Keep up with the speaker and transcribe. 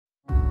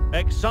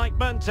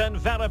Excitement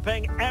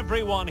enveloping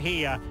everyone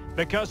here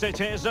because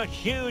it is a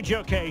huge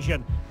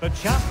occasion. The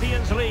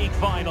Champions League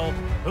final.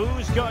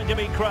 Who's going to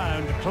be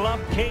crowned Club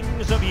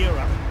Kings of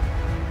Europe?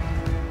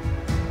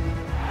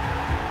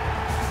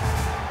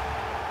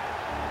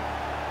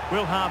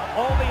 We'll have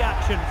all the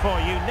action for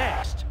you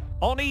next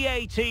on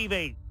EA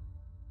TV.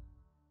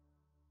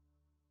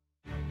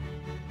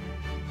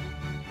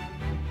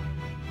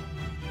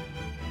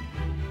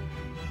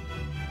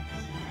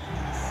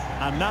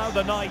 And now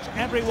the night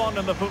everyone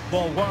in the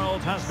football world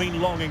has been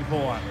longing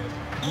for.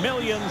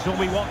 Millions will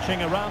be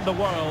watching around the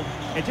world.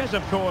 It is,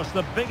 of course,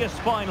 the biggest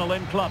final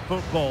in club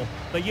football,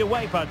 the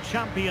UEFA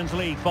Champions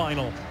League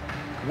final.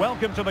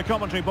 Welcome to the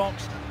commentary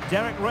box.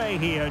 Derek Ray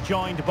here,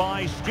 joined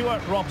by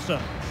Stuart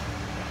Robson.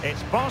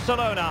 It's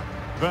Barcelona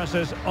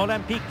versus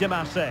Olympique de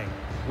Marseille.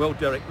 Well,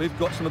 Derek, we've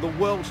got some of the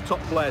world's top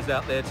players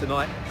out there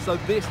tonight, so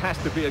this has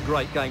to be a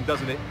great game,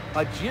 doesn't it?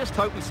 I just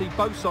hope we see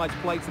both sides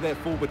play to their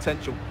full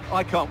potential.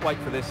 I can't wait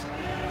for this.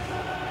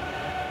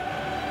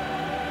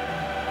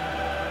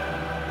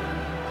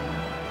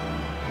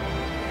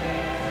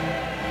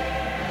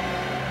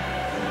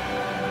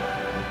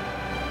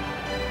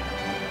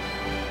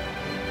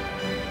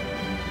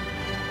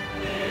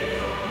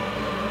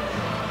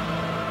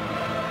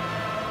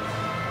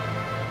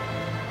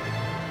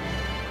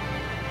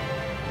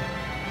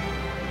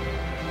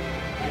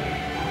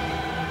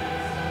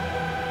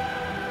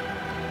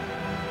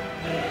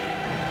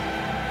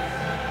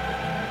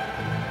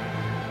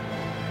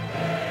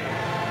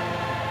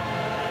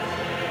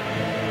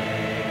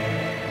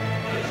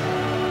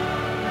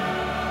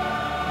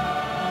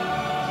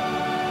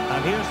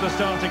 Here's the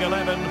starting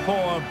 11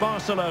 for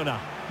Barcelona.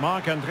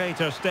 Marc-Andre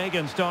ter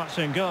Stegen starts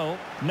in goal.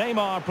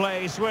 Neymar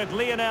plays with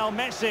Lionel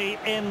Messi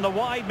in the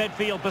wide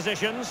midfield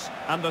positions.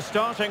 And the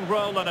starting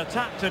role in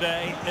attack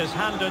today is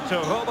handed to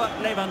Robert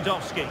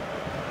Lewandowski.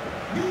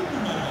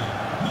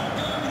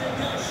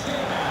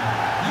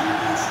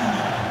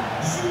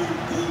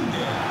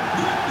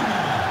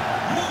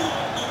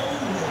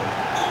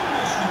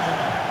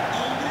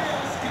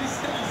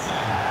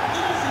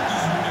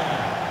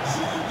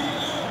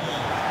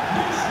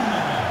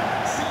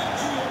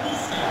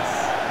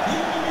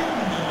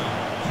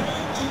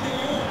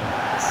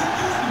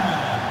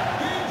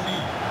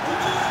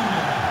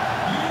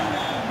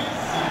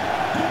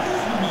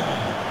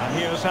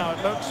 How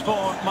it looks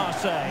for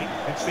Marseille.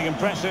 It's the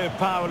impressive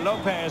Pau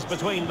Lopez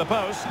between the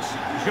posts.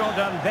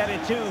 Jordan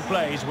Veretout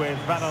plays with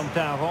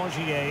Valentin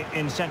Rongier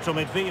in central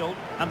midfield.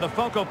 And the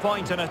focal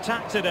point in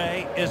attack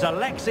today is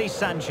Alexis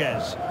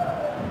Sanchez.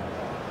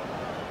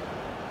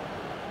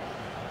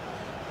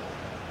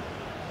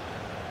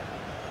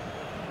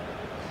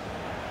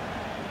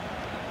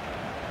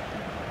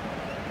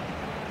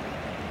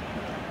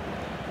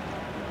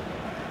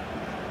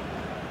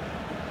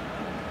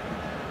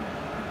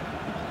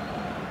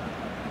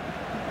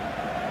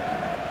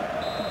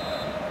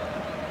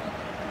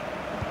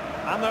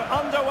 And they're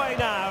underway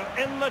now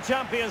in the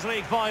Champions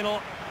League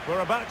final.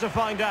 We're about to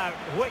find out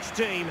which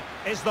team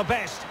is the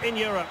best in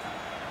Europe.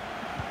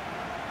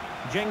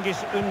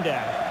 Cengiz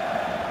Ünder.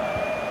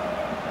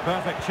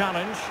 Perfect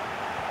challenge.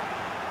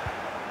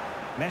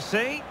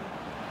 Messi.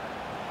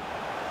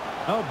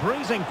 Oh,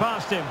 breezing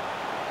past him.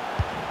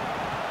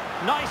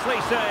 Nicely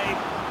saved.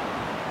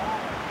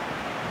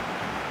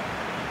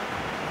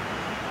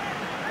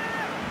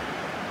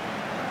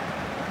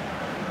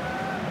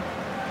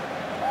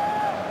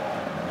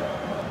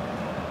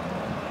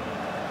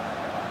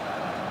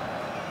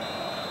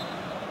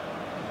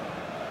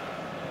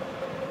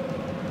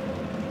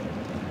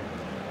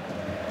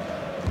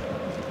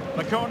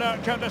 The corner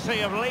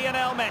courtesy of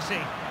Lionel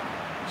Messi.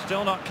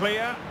 Still not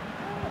clear.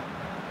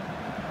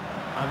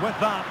 And with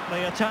that,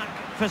 the attack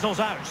fizzles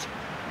out.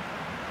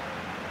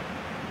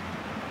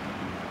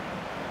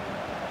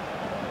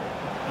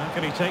 How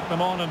can he take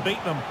them on and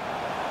beat them?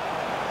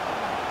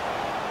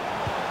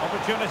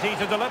 Opportunity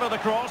to deliver the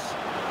cross.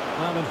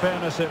 Well, in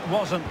fairness, it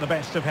wasn't the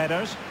best of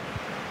headers.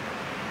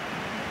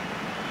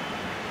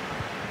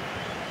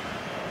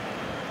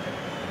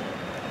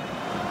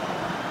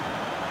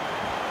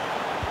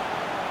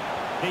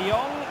 De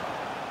Jong.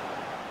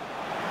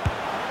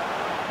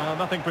 Well,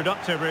 nothing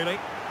productive, really.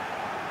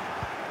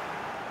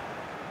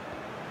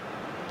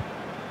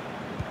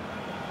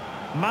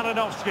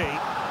 Malinowski.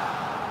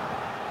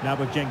 Now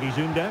with Cengiz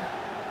Ünder.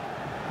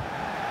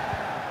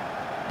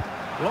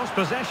 Lost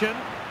possession.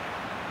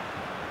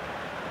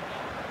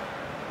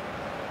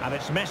 And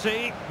it's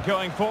Messi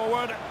going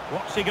forward.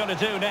 What's he going to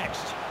do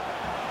next?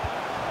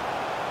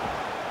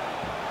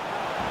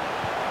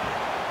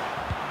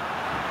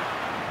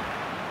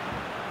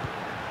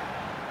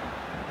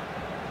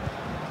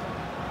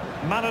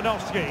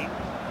 Malinowski.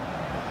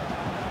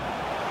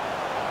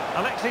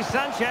 Alexis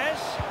Sanchez.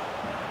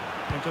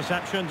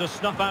 Interception to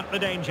snuff out the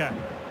danger.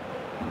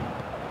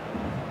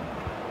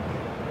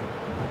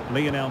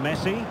 Lionel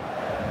Messi.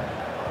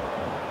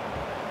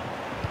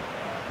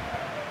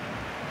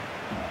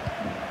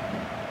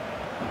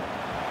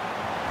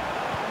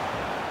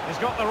 He's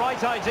got the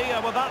right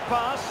idea with that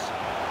pass.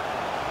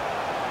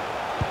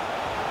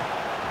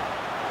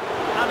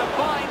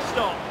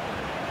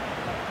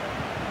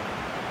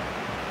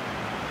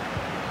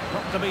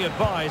 to be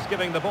advised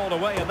giving the ball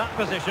away in that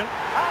position.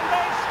 And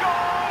they've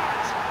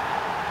scored!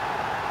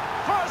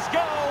 First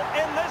goal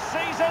in this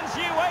season's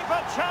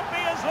UEFA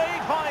Champions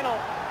League final.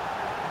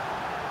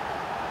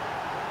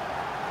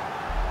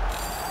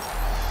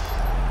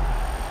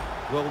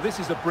 Well, this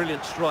is a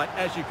brilliant strike,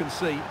 as you can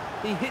see.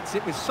 He hits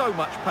it with so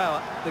much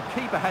power. The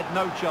keeper had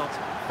no chance.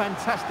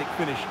 Fantastic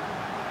finish.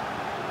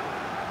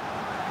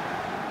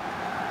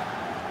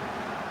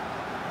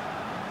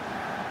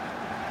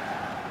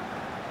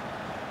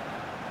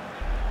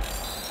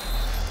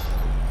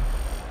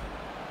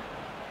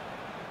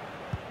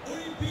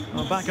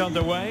 Well, back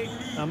underway.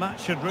 And that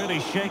should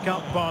really shake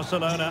up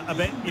Barcelona a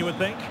bit, you would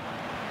think.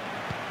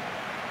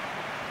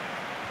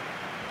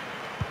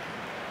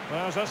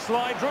 There's a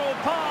slide rule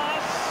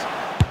pass.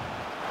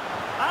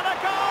 And a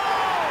goal!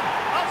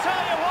 I'll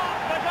tell you what,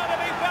 they're going to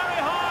be very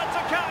hard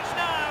to catch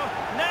now.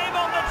 Name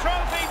on the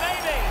trophy,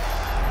 maybe.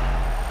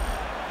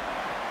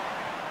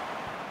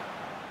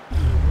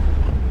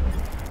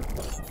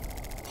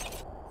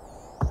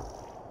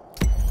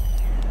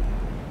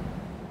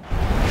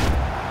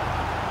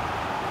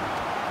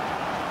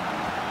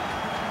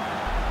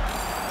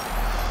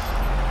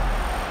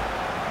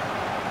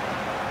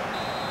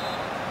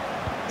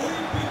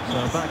 So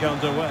back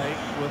underway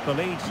with the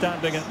lead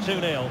standing at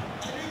 2-0.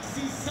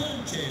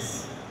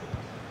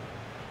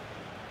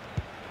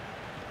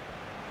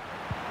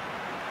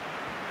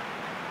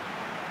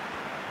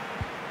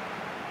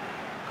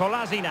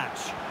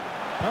 Kolasinac.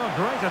 Oh,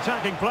 great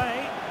attacking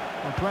play.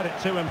 Well, credit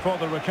to him for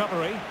the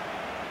recovery.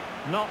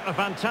 Not a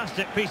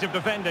fantastic piece of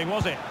defending,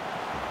 was it?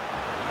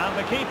 And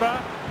the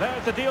keeper there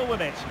to deal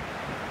with it.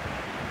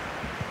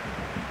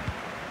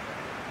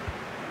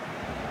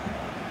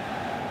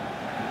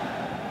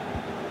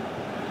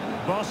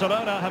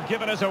 Barcelona have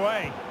given us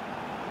away.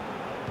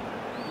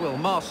 Well,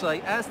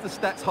 Marseille, as the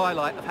stats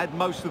highlight, have had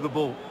most of the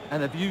ball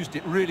and have used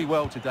it really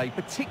well today,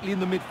 particularly in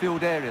the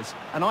midfield areas.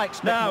 And I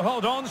expect... Now,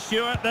 hold on,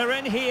 Stuart. They're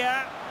in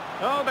here.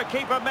 Oh, the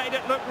keeper made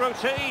it look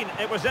routine.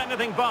 It was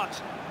anything but.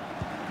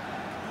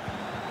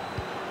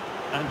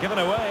 And given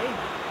away.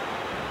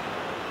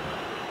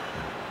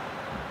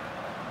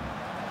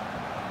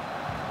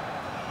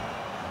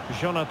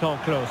 Jonathan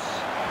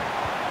Klaus.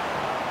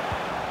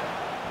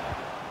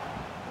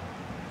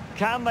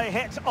 Can they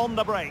hit on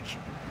the break?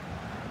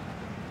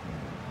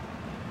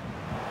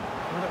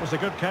 Well, it was a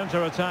good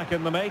counter-attack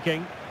in the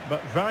making,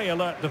 but very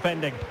alert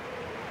defending.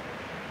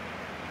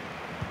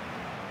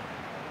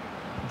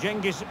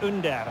 Cengiz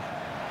Ünder.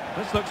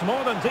 This looks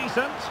more than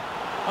decent.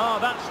 Oh,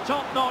 that's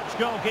top-notch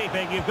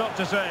goalkeeping, you've got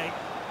to say.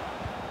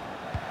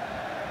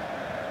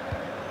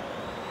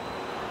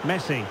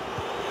 Messi.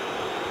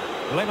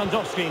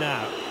 Lewandowski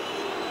now.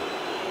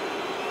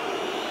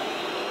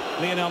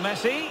 Lionel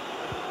Messi.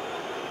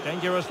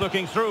 Dangerous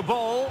looking through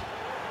ball.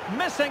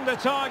 Missing the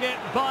target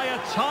by a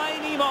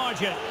tiny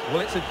margin. Well,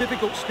 it's a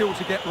difficult skill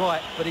to get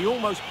right, but he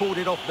almost pulled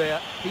it off there.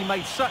 He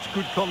made such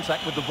good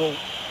contact with the ball.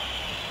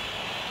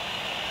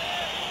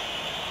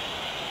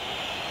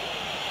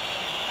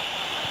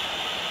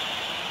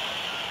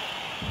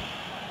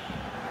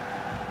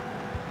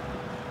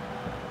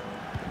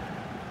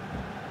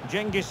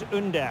 Cengiz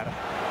Ünder.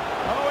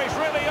 Oh, he's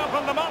really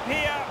opened them up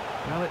here.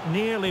 Well, it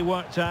nearly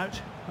worked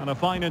out, and a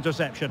fine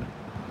interception.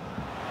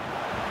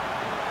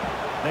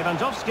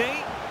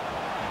 Lewandowski.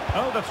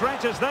 Oh, the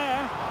threat is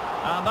there.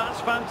 And that's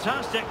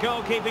fantastic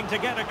goalkeeping to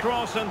get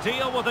across and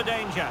deal with the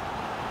danger.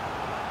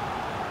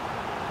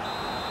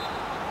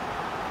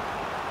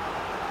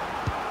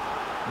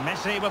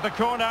 Messi with the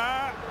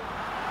corner.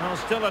 Well,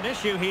 still an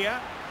issue here.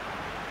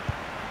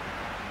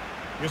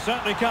 You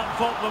certainly can't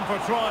fault them for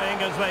trying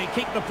as they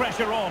keep the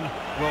pressure on.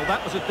 Well,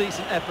 that was a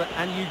decent effort,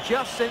 and you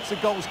just sense the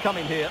goal's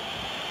coming here.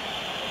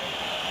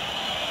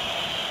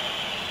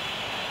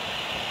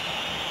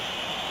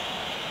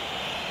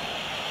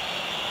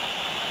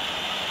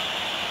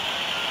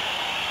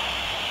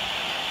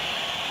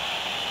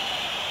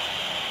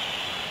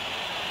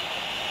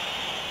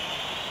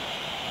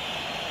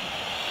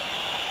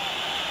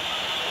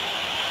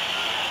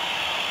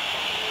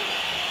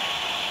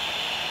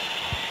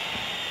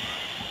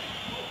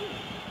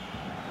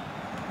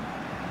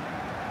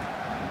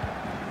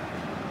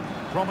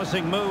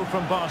 Promising move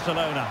from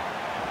Barcelona.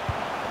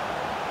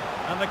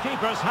 And the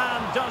keeper's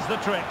hand does the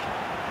trick.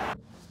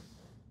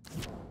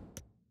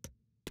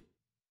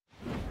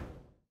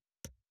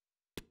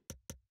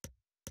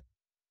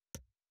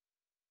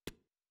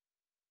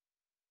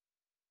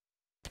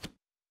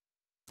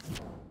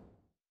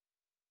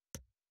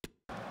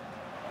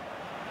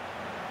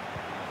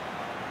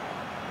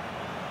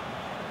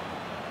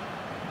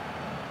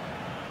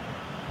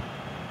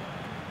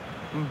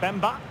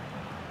 Mbemba.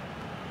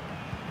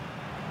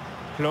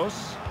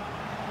 Close.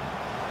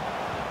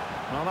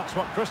 Well, that's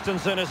what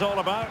Christensen is all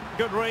about.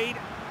 Good read.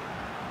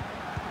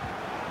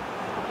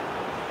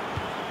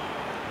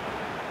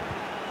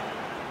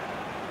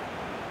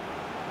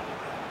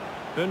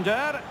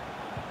 Ünder.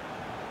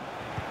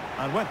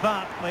 And with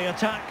that, the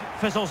attack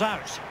fizzles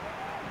out.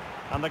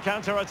 And the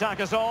counter-attack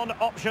is on.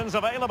 Options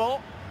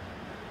available.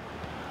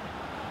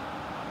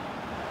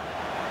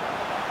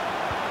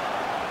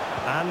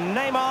 And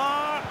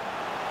Neymar.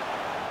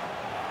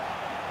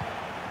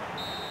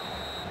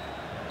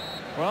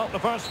 Well, the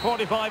first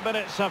 45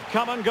 minutes have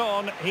come and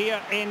gone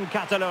here in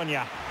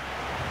Catalonia.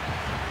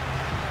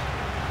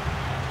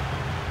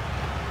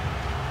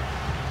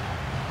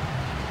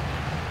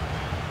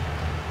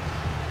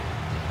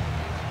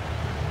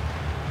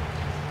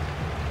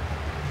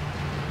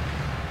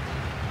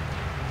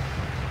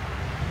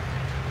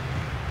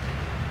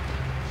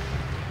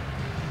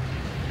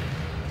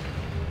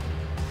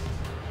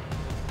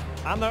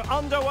 And they're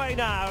underway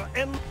now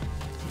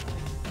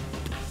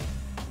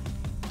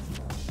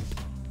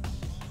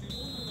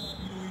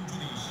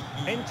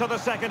into the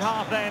second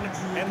half then,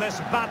 in this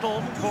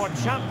battle for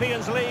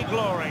Champions League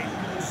glory.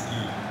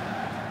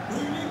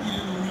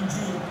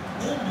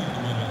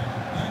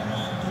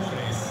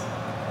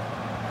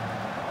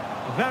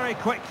 Very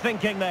quick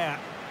thinking there.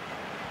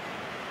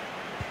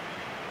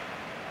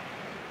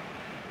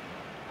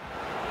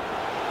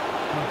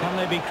 Well, can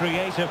they be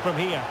creative from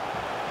here?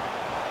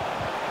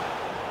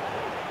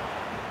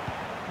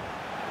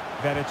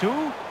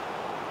 Veretout.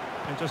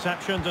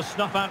 Interception to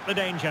snuff out the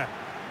danger.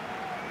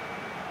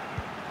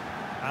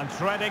 And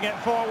threading it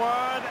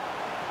forward.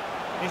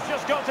 He's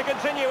just got to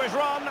continue his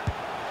run.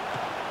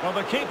 Well,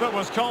 the keeper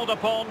was called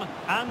upon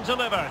and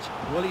delivered.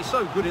 Well, he's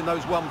so good in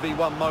those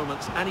 1v1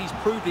 moments, and he's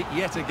proved it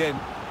yet again.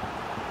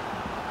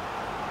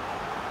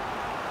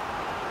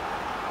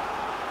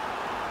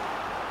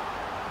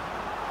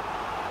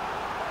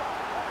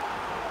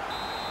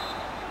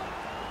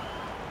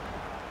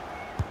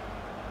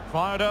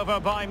 Fired over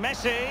by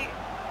Messi.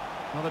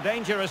 Well, the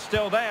danger is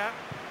still there.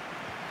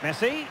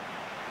 Messi.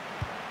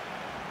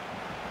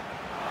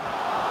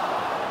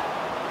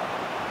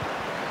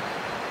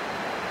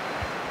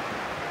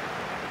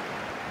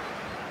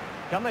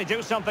 Can they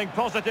do something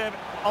positive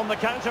on the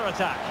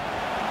counter-attack?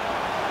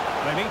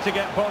 They need to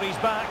get bodies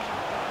back.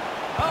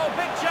 Oh,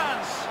 big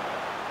chance!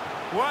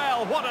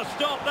 Well, what a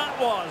stop that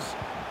was.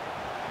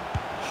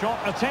 Shot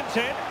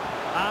attempted,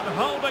 and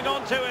holding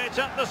on to it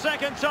at the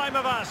second time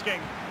of asking.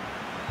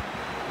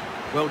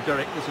 Well,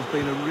 Derek, this has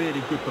been a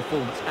really good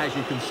performance, as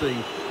you can see.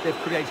 They've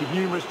created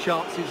numerous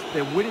chances,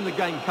 they're winning the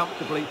game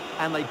comfortably,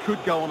 and they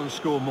could go on and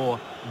score more.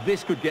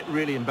 This could get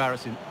really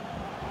embarrassing.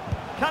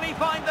 Can he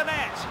find the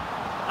net?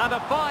 And a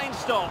fine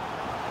stop.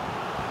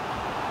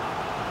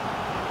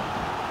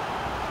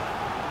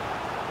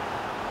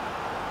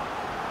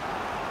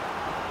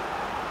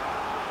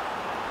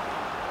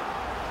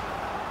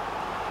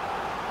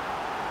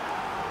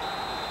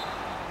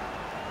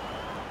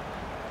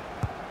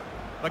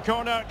 The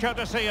corner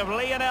courtesy of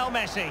Lionel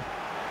Messi.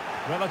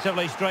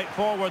 Relatively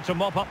straightforward to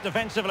mop up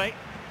defensively.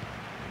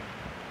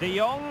 De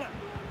Jong.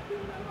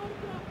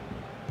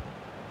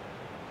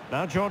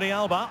 Now Jordi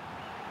Alba.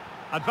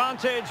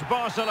 Advantage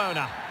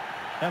Barcelona.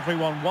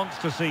 Everyone wants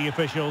to see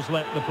officials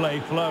let the play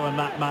flow in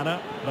that manner,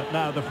 but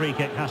now the free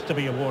kick has to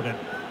be awarded.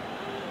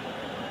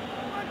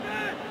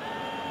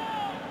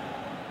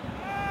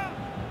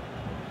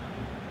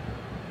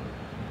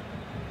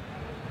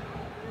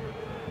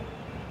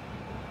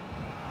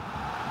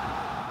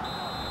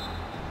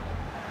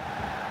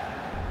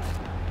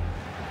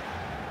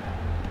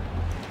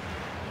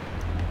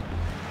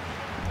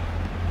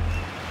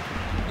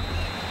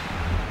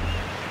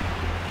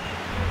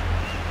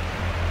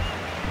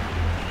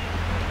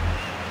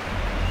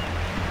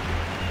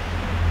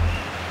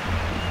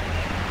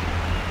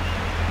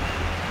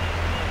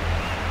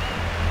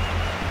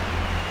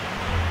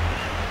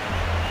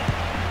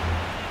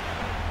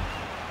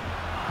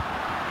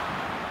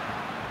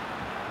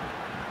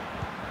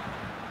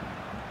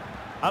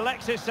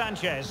 Alexis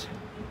Sanchez.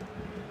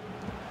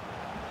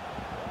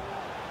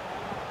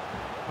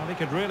 Well, he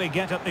could really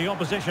get at the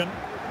opposition,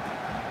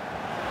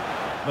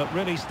 but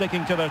really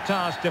sticking to their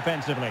task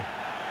defensively.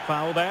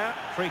 Foul there,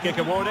 free kick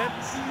awarded.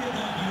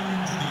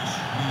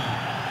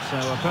 So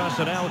a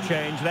personnel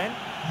change then.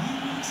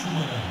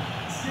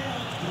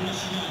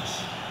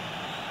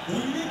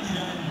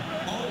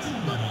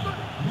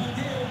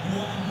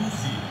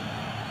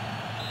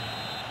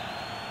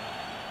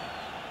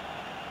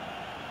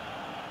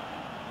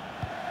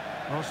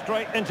 Well,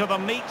 straight into the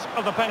meat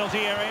of the penalty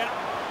area.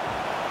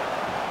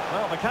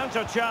 Well, the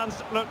counter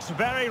chance looks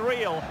very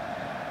real.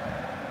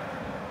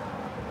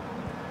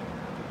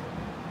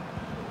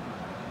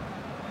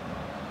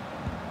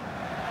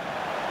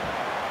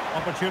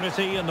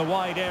 Opportunity in the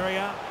wide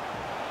area.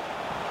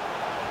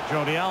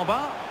 Jordi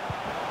Alba.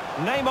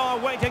 Neymar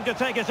waiting to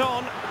take it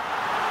on.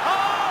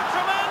 Oh,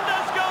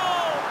 tremendous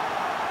goal!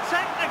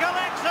 Technical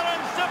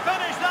excellence to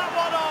finish that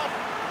one off.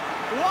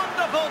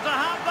 Wonderful to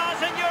have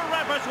that in your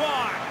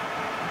repertoire.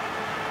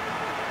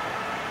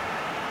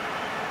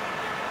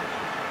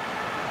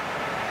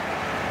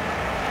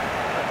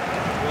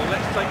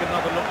 Let's take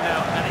another look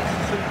now, and it's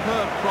a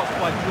superb cross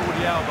by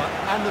Jordi Alba,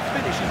 and the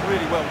finish is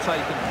really well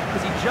taken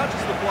because he judges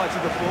the flight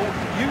of the ball,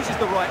 uses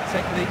the right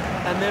technique,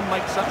 and then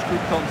makes such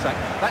good contact.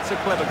 That's a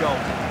clever goal.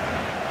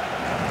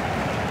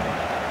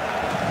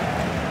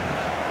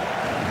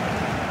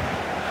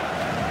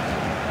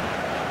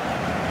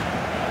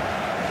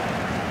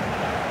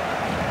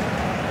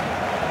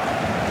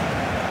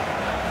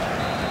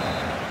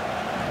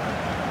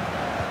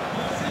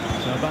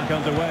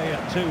 back underway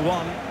at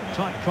 2-1.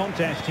 Tight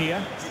contest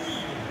here.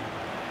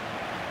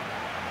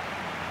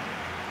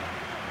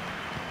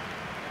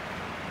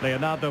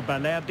 Leonardo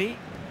Balerdi.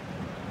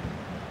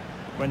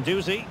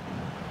 Guendouzi.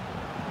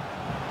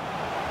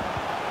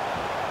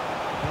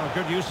 Oh,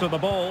 good use of the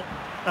ball.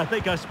 I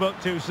think I spoke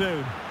too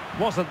soon.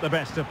 Wasn't the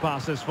best of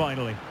passes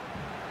finally.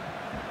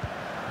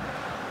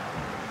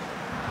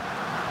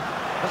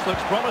 This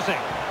looks promising.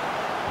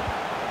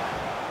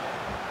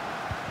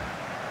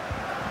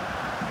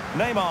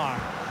 Neymar.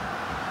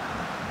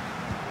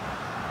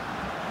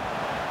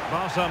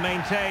 Barca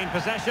maintain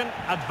possession,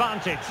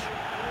 advantage.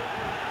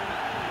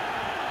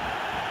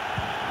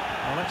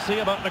 Well, let's see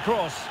about the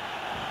cross.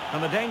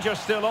 And the danger's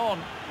still on.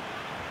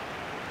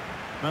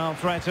 Well,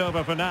 threat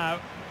over for now.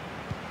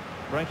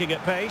 Breaking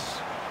at pace.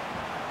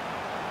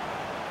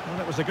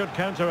 Well, it was a good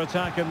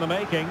counter-attack in the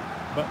making,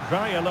 but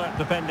very alert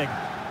defending.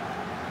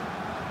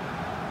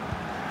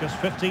 Just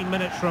 15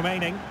 minutes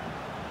remaining.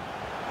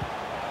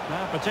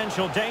 Now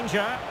potential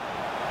danger.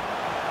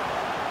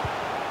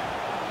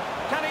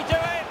 Can he do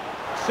it?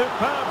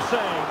 Superb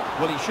save.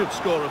 Well, he should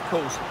score, of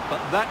course,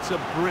 but that's a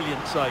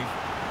brilliant save.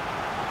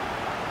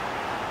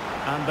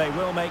 And they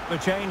will make the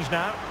change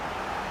now.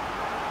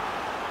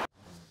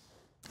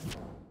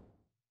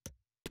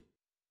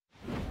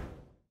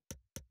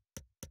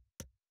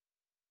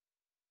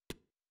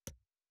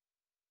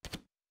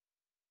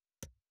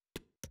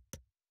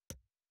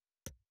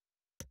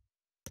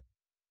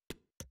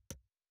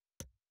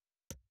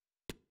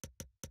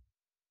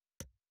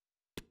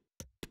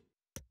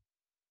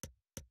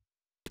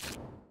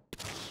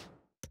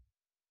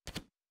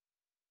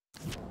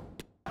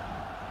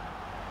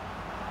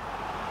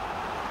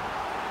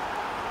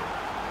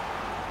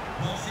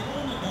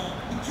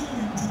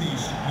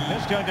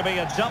 It's going to be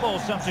a double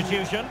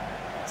substitution.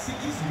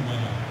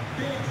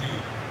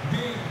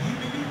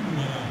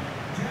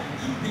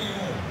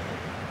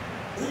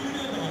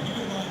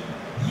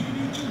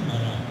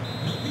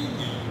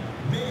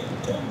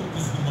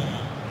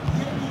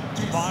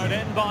 Fired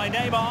in by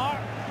Neymar.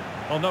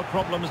 Well, no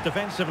problems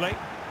defensively.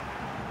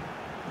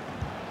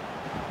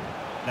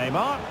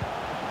 Neymar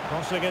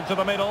crossing into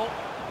the middle.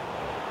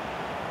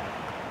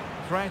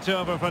 Threat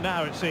over for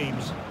now, it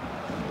seems.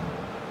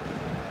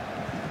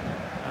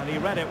 And he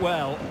read it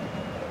well.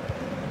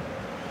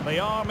 They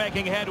are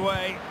making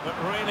headway, but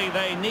really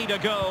they need a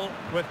goal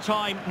with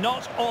time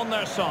not on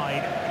their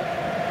side.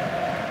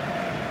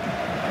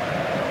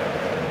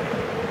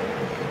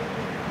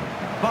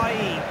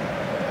 Bailly.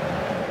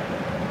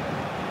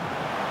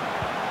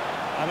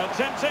 And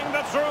attempting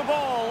the through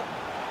ball.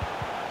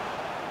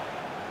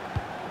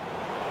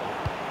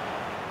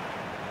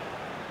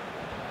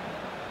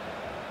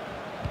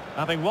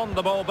 Having won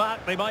the ball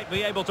back, they might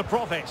be able to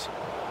profit.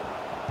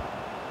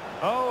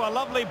 Oh, a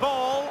lovely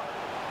ball.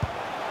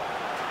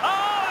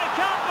 Oh, I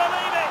can't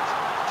believe it!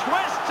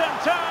 Twists and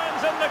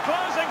turns in the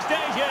closing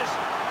stages.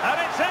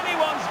 And it's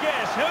anyone's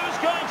guess who's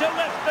going to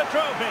lift the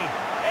trophy.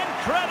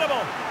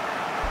 Incredible!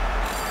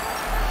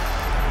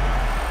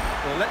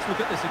 Well, let's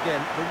look at this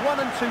again. The 1-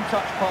 and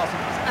 2-touch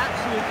passing is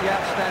absolutely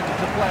outstanding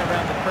to play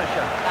around the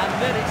pressure. And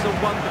then it's a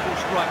wonderful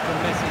strike from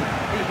Messi.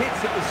 He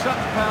hits it with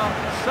such power,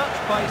 such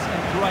pace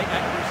and great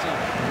accuracy.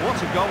 What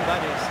a goal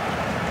that is.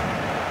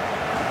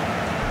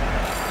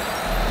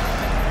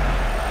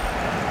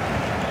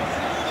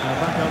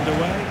 Back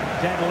underway,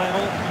 dead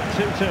level,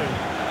 2-2.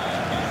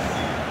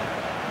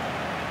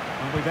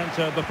 And we've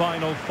entered the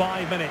final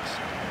 5 minutes.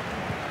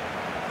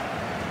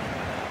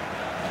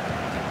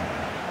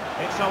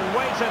 It's a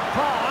weighted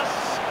pass.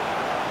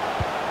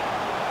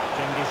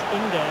 Cengiz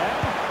Ünder.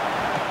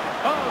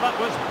 Oh, that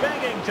was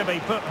begging to be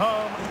put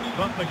home,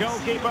 but the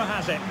goalkeeper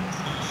has it.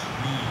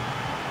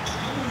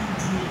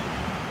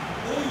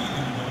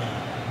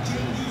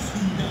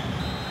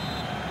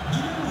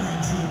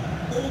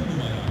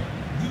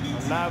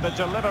 Now the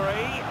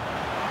delivery,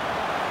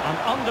 and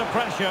under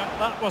pressure,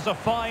 that was a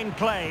fine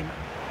claim.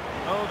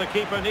 Oh, the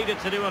keeper needed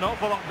to do an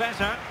awful lot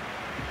better.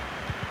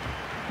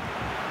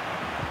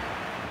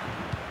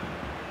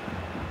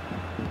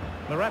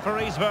 The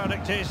referee's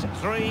verdict is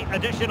 3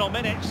 additional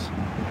minutes.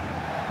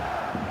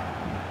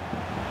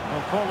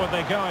 Well, forward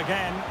they go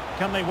again.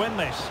 Can they win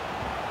this?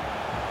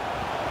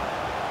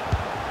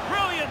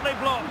 Brilliantly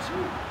blocked.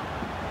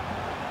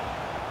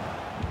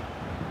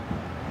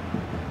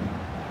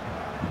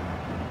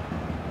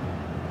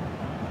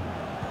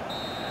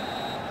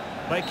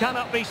 They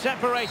cannot be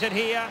separated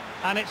here,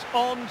 and it's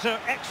on to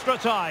extra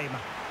time.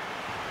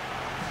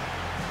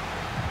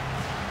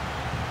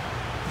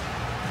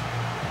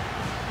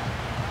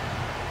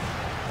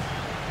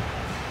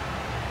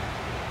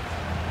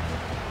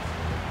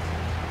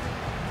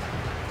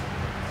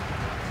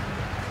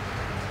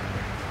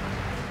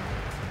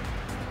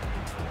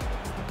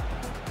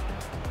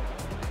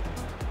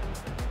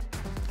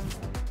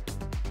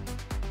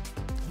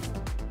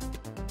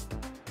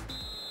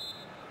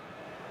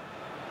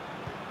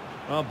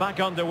 Well, back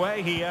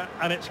underway here,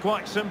 and it's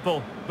quite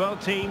simple.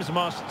 Both teams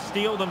must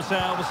steel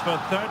themselves for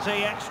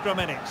 30 extra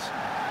minutes.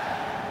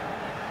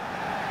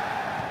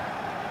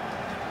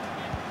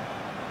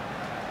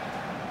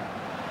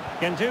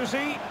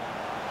 Gendouzi.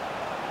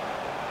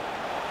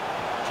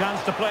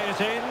 Chance to play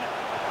it in.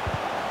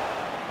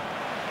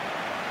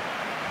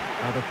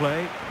 Out of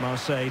play.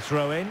 Marseille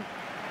throw in.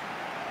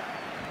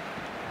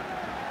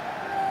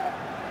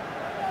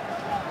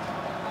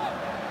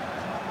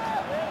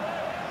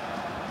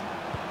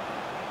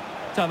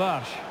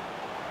 Tavares.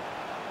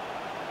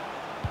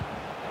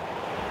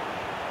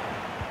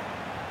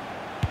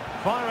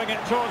 Firing it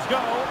towards goal.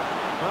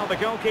 Well, the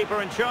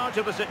goalkeeper in charge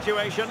of the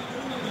situation.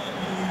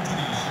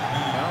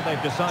 Well,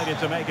 they've decided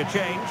to make a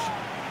change.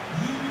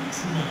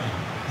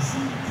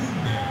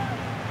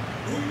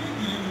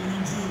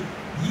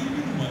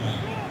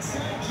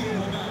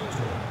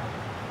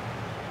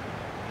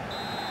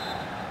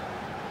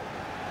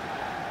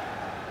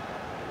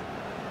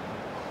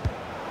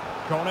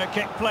 Corner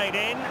kick played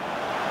in.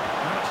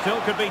 It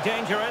still could be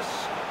dangerous.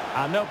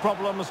 And no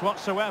problems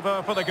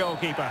whatsoever for the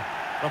goalkeeper.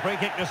 The free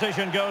kick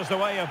decision goes the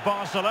way of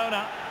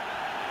Barcelona.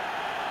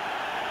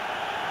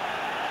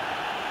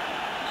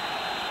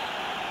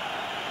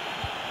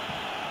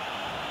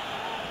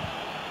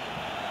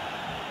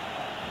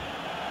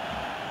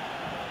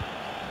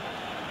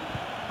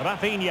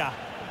 Rafinha.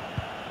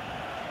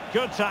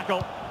 Good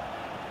tackle.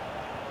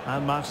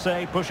 And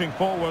Marseille pushing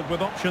forward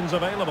with options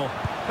available.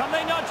 Can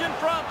they nudge in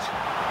front?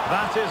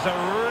 That is a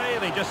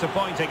really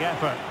disappointing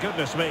effort.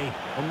 Goodness me.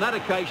 On that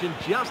occasion,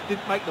 just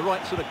didn't make the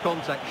right sort of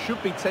contact.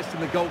 Should be testing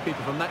the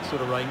goalkeeper from that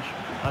sort of range.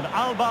 And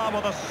Alba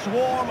with a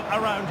swarm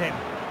around him.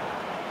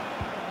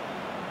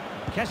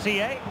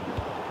 Kessié.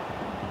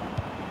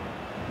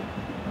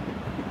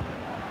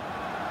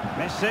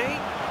 Messi.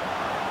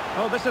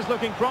 Oh, this is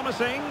looking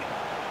promising.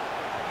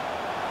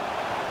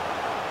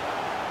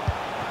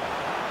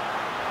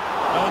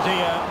 Oh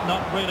dear,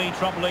 not really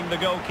troubling the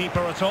goalkeeper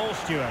at all,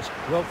 Stuart.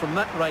 Well, from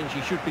that range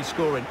he should be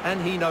scoring,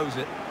 and he knows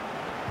it.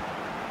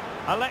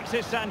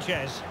 Alexis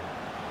Sanchez.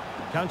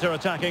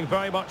 Counter-attacking,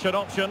 very much an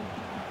option.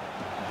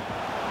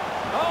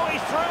 Oh,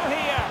 he's through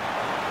here.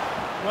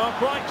 Well,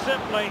 quite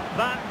simply,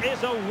 that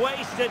is a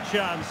wasted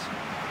chance.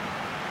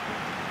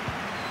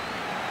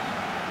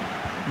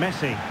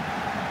 Messi.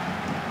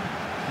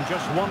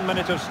 Just 1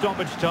 minute of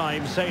stoppage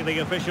time, say the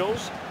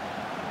officials.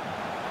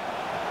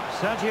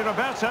 Sergio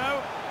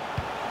Roberto.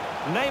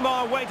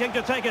 Neymar waiting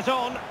to take it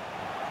on.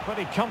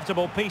 Pretty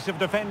comfortable piece of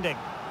defending.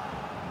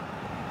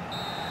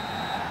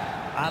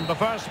 And the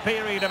first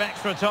period of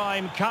extra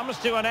time comes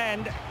to an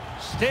end.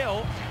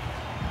 Still.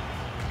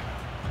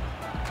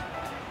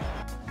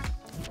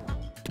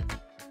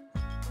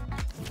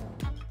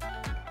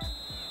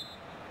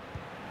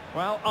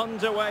 Well,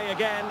 underway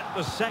again,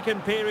 the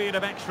second period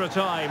of extra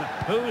time.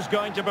 Who's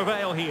going to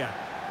prevail here?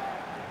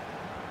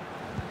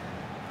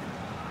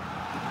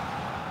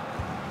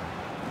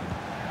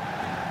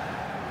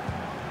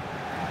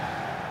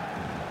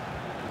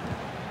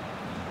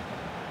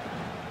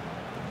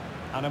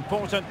 An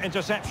important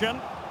interception.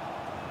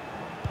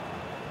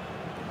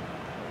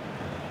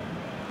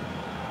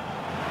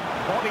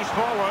 Bodies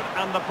forward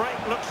and the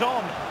break looks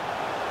on.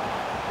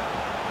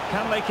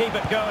 Can they keep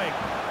it going?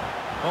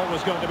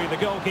 Always going to be the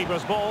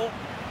goalkeeper's ball.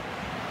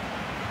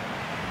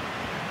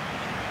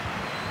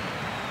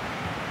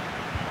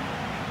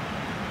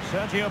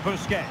 Sergio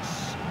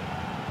Busquets.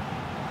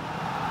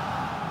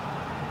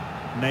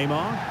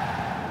 Neymar.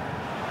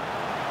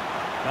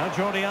 Now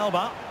Jordi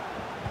Alba.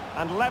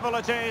 And level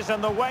it is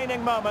in the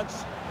waning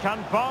moments.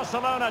 Can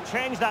Barcelona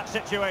change that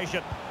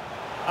situation?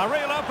 A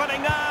real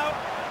opening now.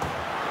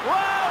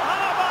 Well,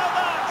 how about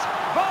that?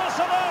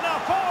 Barcelona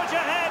forge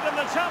ahead in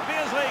the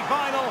Champions League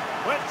final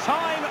with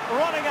time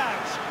running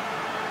out.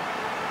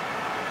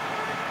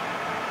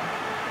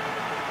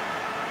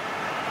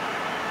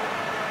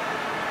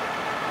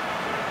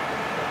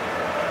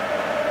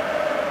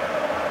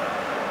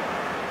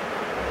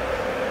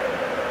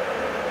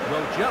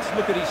 Well, just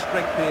look at his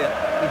strength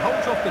here. He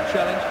holds off the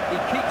challenge, he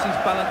keeps his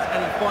balance,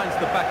 and he finds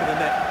the back of the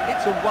net.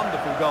 It's a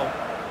wonderful goal.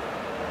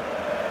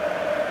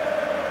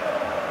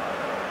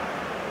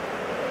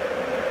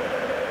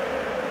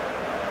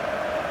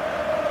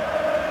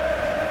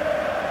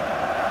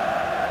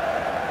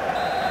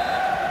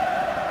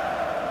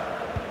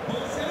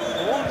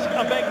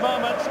 What a big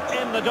moment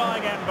in the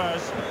dying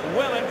embers.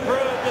 Will it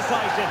prove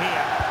decisive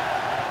here?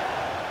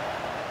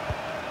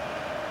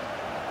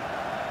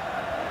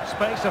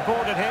 Space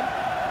afforded him.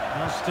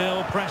 Now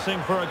still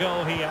pressing for a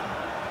goal here.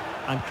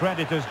 And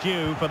credit is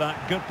due for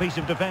that good piece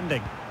of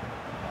defending.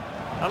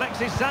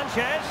 Alexis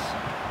Sanchez.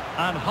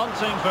 And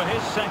hunting for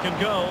his second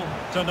goal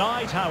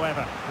tonight,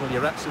 however. Well,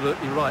 you're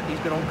absolutely right. He's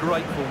been on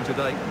great form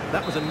today.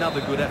 That was another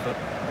good effort.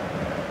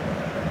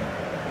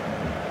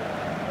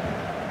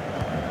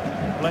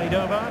 Played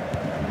over.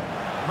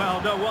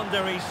 Well, no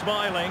wonder he's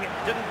smiling.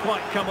 It didn't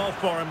quite come off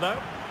for him,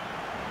 though.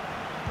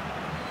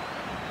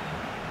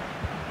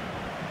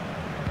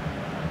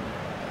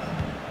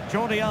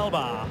 Jordi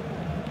Alba.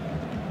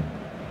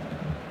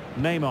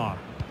 Neymar.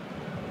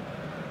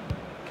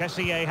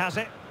 Kessié has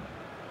it.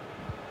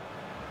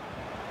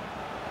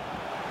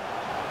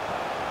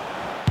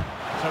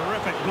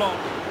 Terrific block.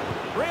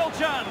 Real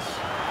chance.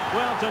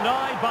 Well,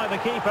 denied by the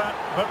keeper,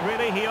 but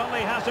really he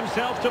only has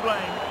himself to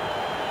blame.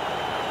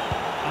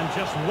 And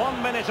just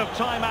 1 minute of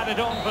time added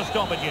on for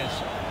stoppages.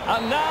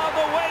 And now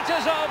the wait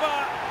is over.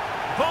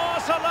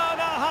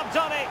 Barcelona have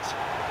done it.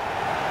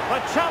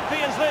 The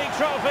Champions League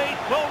trophy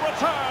will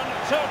return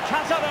to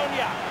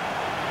Catalonia.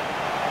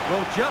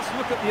 Well, just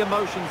look at the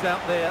emotions out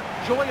there.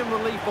 Joy and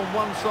relief on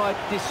one side,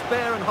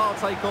 despair and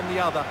heartache on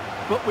the other.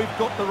 But we've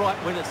got the right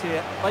winners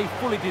here. They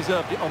fully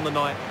deserved it on the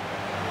night.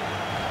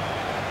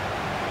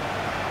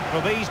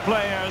 For these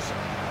players,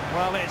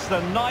 well, it's the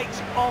night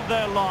of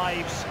their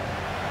lives,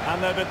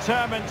 and they're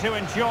determined to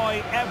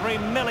enjoy every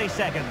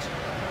millisecond.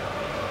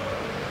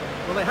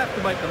 Well, they have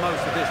to make the most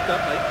of this,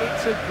 don't they?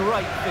 It's a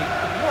great feat.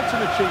 What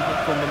an achievement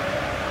from them.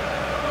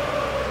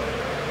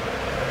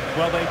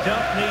 Well, they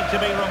don't need to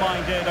be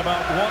reminded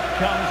about what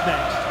comes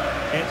next.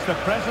 It's the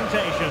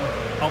presentation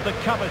of the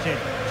coveted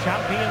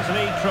Champions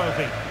League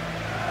trophy.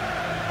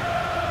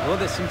 Well,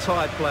 there's some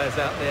tired players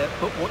out there,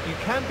 but what you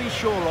can be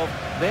sure of,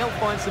 they'll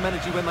find some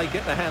energy when they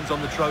get their hands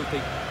on the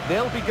trophy.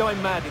 They'll be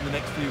going mad in the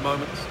next few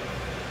moments.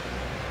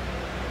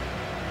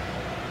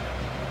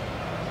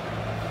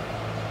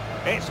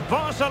 It's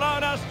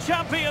Barcelona's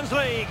Champions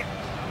League.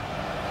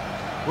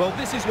 Well,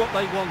 this is what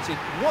they wanted.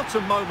 What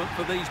a moment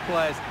for these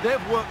players.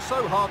 They've worked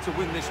so hard to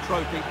win this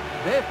trophy.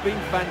 They've been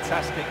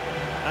fantastic.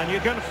 And you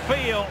can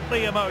feel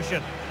the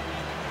emotion.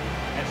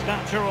 It's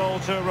natural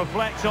to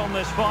reflect on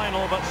this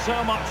final, but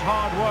so much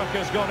hard work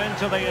has gone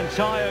into the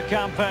entire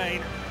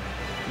campaign.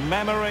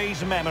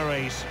 Memories,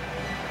 memories.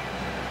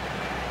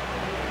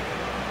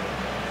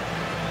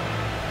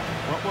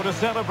 What would a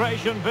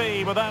celebration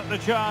be without the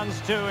chance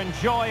to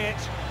enjoy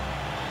it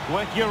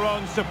with your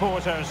own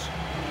supporters?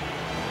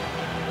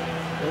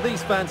 Well,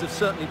 these fans have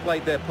certainly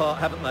played their part,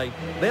 haven't they?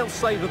 They'll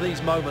savour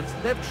these moments.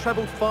 They've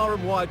travelled far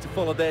and wide to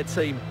follow their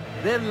team.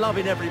 They're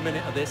loving every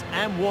minute of this,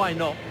 and why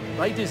not?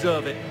 They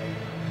deserve it.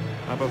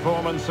 A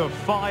performance of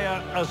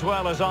fire as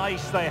well as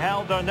ice. They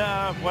held their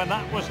nerve when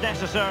that was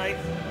necessary.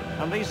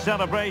 And these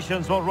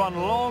celebrations will run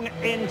long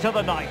into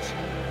the night.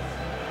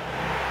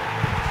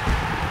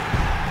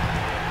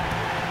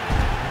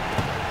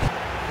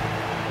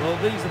 Well,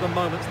 these are the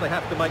moments they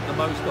have to make the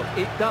most of.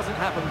 It doesn't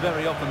happen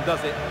very often,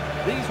 does it?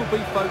 These will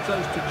be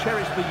photos to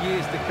cherish for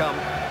years to come.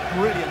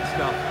 Brilliant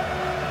stuff.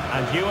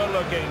 And you are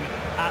looking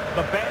at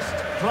the best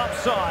club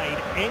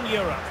side in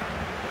Europe.